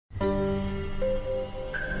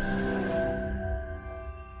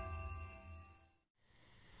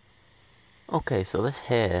Okay, so this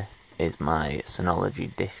here is my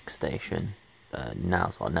Synology DiskStation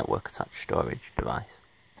NAS or network attached storage device.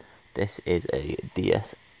 This is a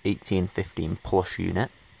DS1815 Plus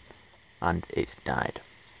unit and it's died.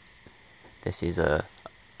 This is a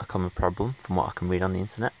common problem from what I can read on the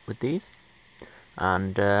internet with these,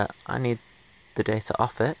 and I need the data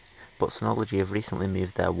off it, but Synology have recently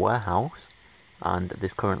moved their warehouse and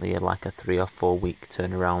there's currently like a 3 or 4 week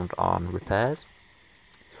turnaround on repairs.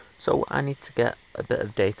 So I need to get a bit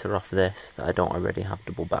of data off this that I don't already have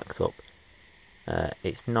double backed up.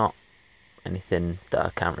 It's not anything that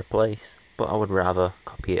I can't replace, but I would rather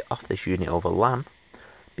copy it off this unit over LAN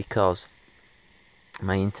because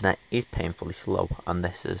my internet is painfully slow and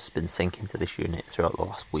this has been syncing to this unit throughout the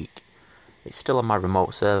last week. It's still on my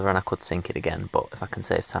remote server and I could sync it again, but if I can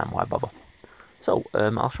save time, why bother? So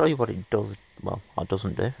I'll show you what it does, well, or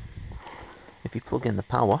doesn't do. If you plug in the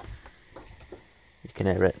power, you can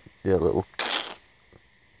hear it, the little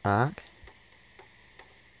arc,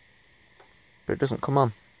 but it doesn't come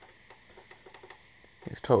on.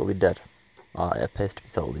 It's totally dead, or it appears to be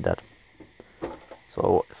totally dead.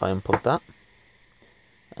 So if I unplug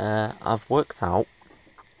that, I've worked out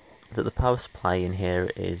that the power supply in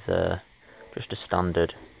here is just a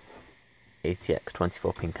standard ATX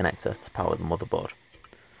 24-pin connector to power the motherboard.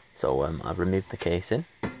 So I've removed the casing,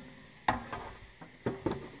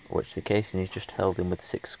 which the casing is just held in with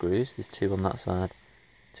 6 screws. There's 2 on that side,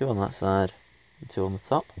 2 on that side, and 2 on the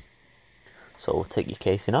top. So we'll take your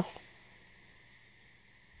casing off.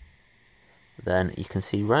 Then you can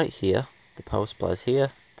see right here, the power supply is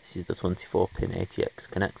here. This is the 24-pin ATX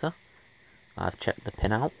connector. I've checked the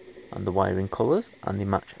pin out and the wiring colours, and they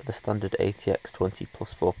match the standard ATX 20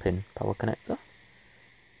 plus 4-pin power connector.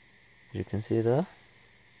 As you can see there,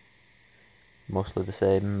 mostly the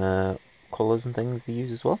same colours and things they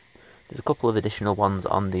use as well. There's a couple of additional ones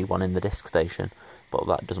on the one in the DiskStation, but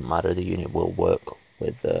that doesn't matter, the unit will work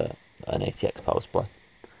with an ATX power supply.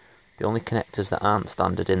 The only connectors that aren't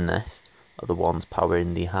standard in this are the ones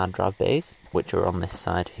powering the hard drive bays, which are on this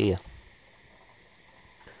side here.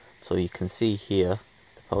 So you can see here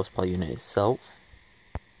the power supply unit itself,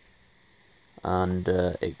 and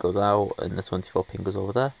it goes out and the 24-pin goes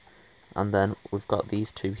over there, and then we've got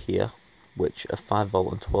these 2 here which are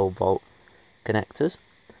 5V and 12V connectors,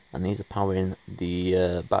 and these are powering the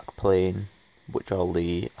backplane, which all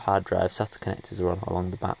the hard drive SATA connectors are on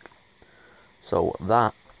along the back. So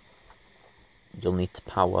that you'll need to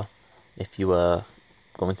power if you are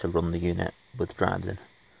going to run the unit with drives in.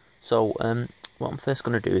 So what I'm first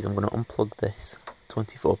going to do is I'm going to unplug this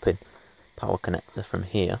 24-pin power connector from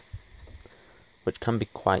here, which can be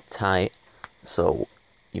quite tight, so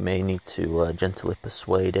you may need to gently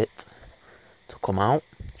persuade it to come out.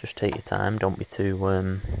 Just take your time, don't be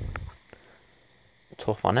too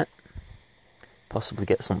tough on it. Possibly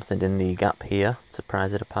get something in the gap here to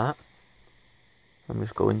prise it apart. I'm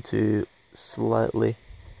just going to slightly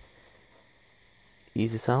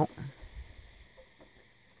ease it out.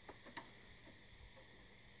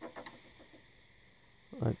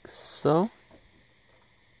 Like so.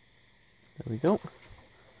 There we go.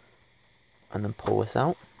 And then pull this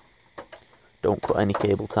out. Don't cut any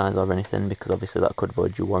cable ties or anything, because obviously that could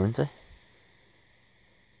void your warranty.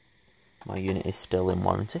 My unit is still in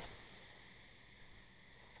warranty.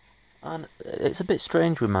 And it's a bit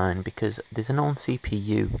strange with mine because there's a known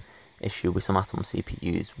CPU issue with some Atom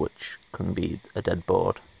CPUs, which can be a dead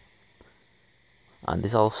board. And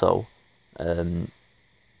there's also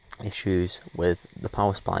issues with the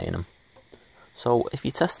power supply in them. So if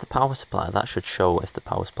you test the power supply, that should show if the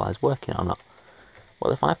power supply is working or not.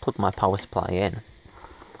 Well, if I plug my power supply in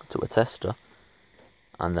to a tester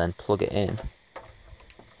and then plug it in,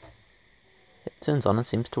 it turns on and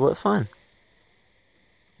seems to work fine.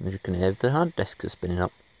 As you can hear, the hard disks are spinning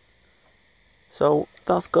up. So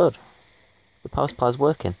that's good. The power supply is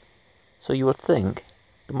working. So you would think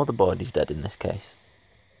the motherboard is dead in this case.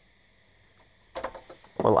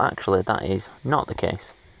 Well, actually that is not the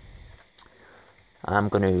case. I'm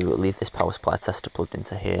going to leave this power supply tester plugged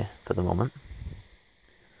into here for the moment.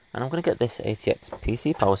 And I'm going to get this ATX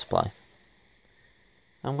PC power supply.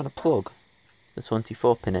 I'm going to plug the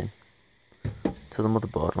 24-pin in to the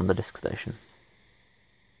motherboard on the DiskStation.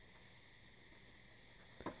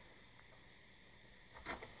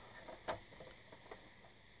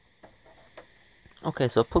 Okay,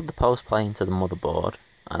 so I've plugged the power supply into the motherboard,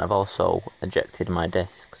 and I've also ejected my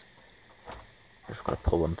disks. Just got to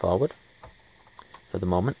pull them forward. For the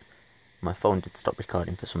moment, my phone did stop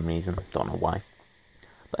recording for some reason, don't know why.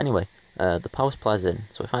 But anyway, the power supply's in,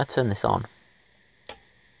 so if I turn this on,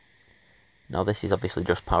 now this is obviously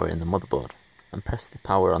just powering the motherboard, and press the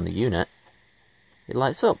power on the unit, it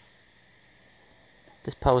lights up.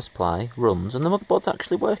 This power supply runs and the motherboard's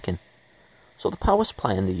actually working. So the power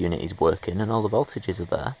supply in the unit is working and all the voltages are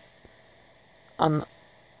there. And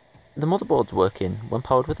the motherboard's working when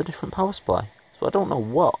powered with a different power supply. So I don't know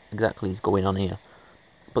what exactly is going on here.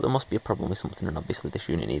 But there must be a problem with something, and obviously this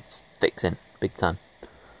unit needs fixing big time.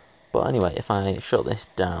 But anyway, if I shut this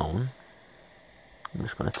down, I'm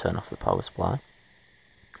just going to turn off the power supply.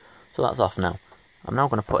 So that's off now. I'm now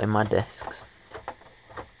going to put in my discs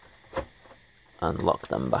and lock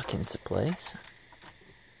them back into place.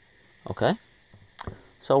 Okay.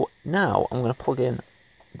 So now I'm going to plug in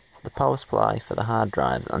the power supply for the hard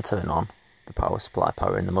drives and turn on the power supply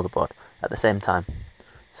powering the motherboard at the same time.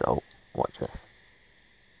 So watch this.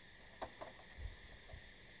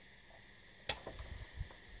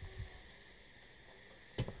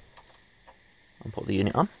 And put the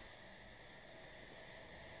unit on.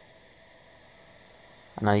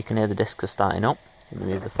 And now you can hear the discs are starting up. Let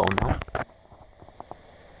me move the phone now.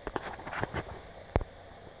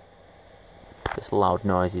 This loud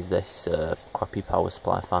noise is this crappy power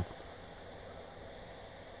supply fan.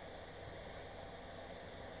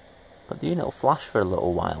 But the unit will flash for a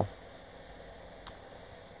little while.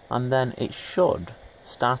 And then it should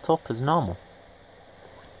start up as normal.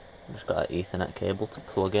 I've just got an Ethernet cable to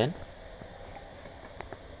plug in.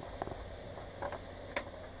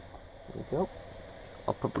 There we go.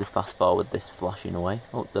 I'll probably fast forward this flashing away.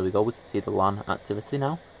 Oh, there we go, we can see the LAN activity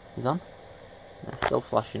now is on. It's still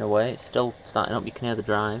flashing away, it's still starting up, you can hear the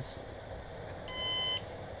drives.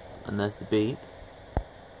 And there's the beep.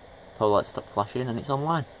 Power light stopped flashing and it's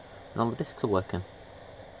online. And all the discs are working.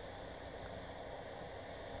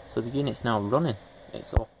 So the unit's now running.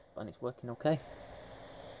 It's up and it's working okay.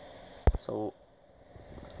 So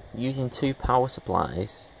using two power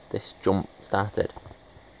supplies, this jump started.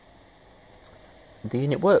 The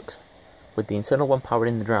unit works with the internal one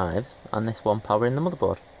powering the drives and this one powering the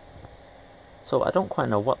motherboard. So I don't quite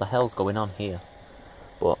know what the hell's going on here,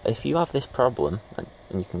 but if you have this problem and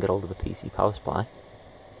you can get hold of a PC power supply,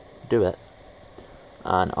 do it.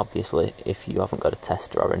 And obviously if you haven't got a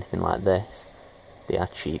tester or anything like this, they are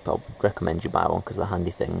cheap. I would recommend you buy one because they're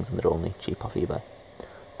handy things and they're only cheap off eBay.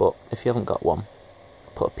 But if you haven't got one,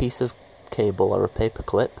 put a piece of cable or a paper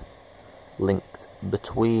clip linked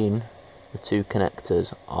between the two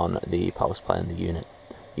connectors on the power supply and the unit.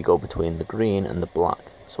 You go between the green and the black.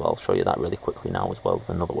 So I'll show you that really quickly now as well as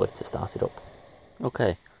another way to start it up.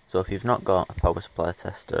 Okay, so if you've not got a power supply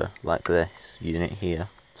tester like this unit here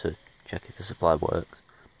to check if the supply works,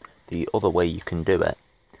 the other way you can do it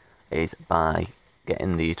is by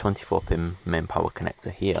getting the 24-pin main power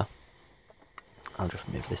connector here. I'll just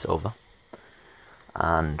move this over.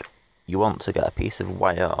 And you want to get a piece of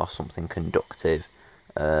wire or something conductive,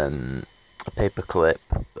 a paper clip,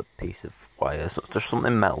 a piece of wire, so it's just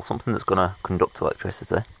something metal, something that's going to conduct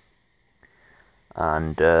electricity.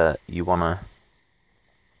 And you want to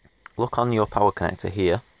look on your power connector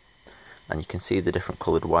here, and you can see the different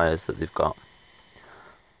coloured wires that they've got.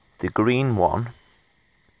 The green one,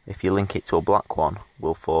 if you link it to a black one,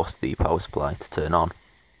 will force the power supply to turn on.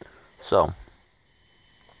 So,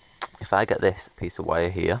 if I get this piece of wire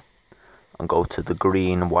here, and go to the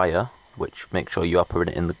green wire, which make sure you are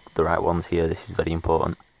putting it in the right ones here, this is very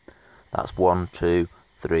important. That's 1, 2,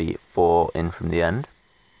 3, 4 in from the end.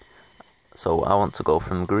 So I want to go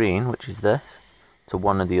from green, which is this, to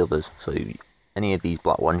one of the others. So any of these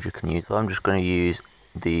black ones you can use. So I'm just going to use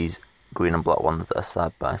these green and black ones that are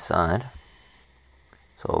side by side.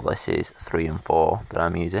 So this is 3 and 4 that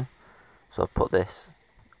I'm using. So I've put this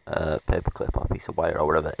paper clip or piece of wire or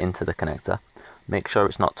whatever into the connector. Make sure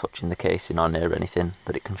it's not touching the casing or near anything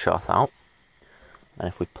that it can short out. And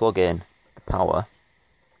if we plug in the power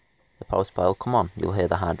supply will come on. You'll hear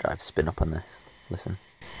the hard drive spin up on this. Listen.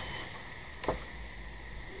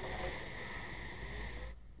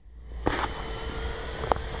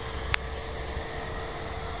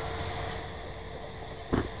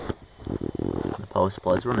 The power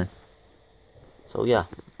supply is running. So yeah,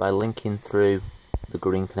 by linking through the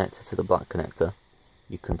green connector to the black connector,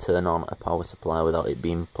 you can turn on a power supply without it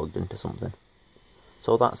being plugged into something.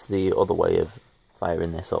 So that's the other way of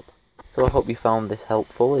firing this up. So I hope you found this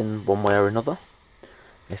helpful in one way or another.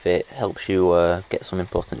 If it helps you get some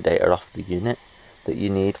important data off the unit that you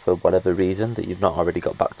need for whatever reason that you've not already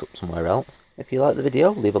got backed up somewhere else. If you like the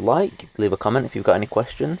video, leave a like, leave a comment if you've got any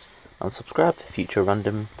questions, and subscribe for future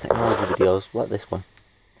random technology videos like this one.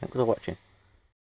 Thanks for watching.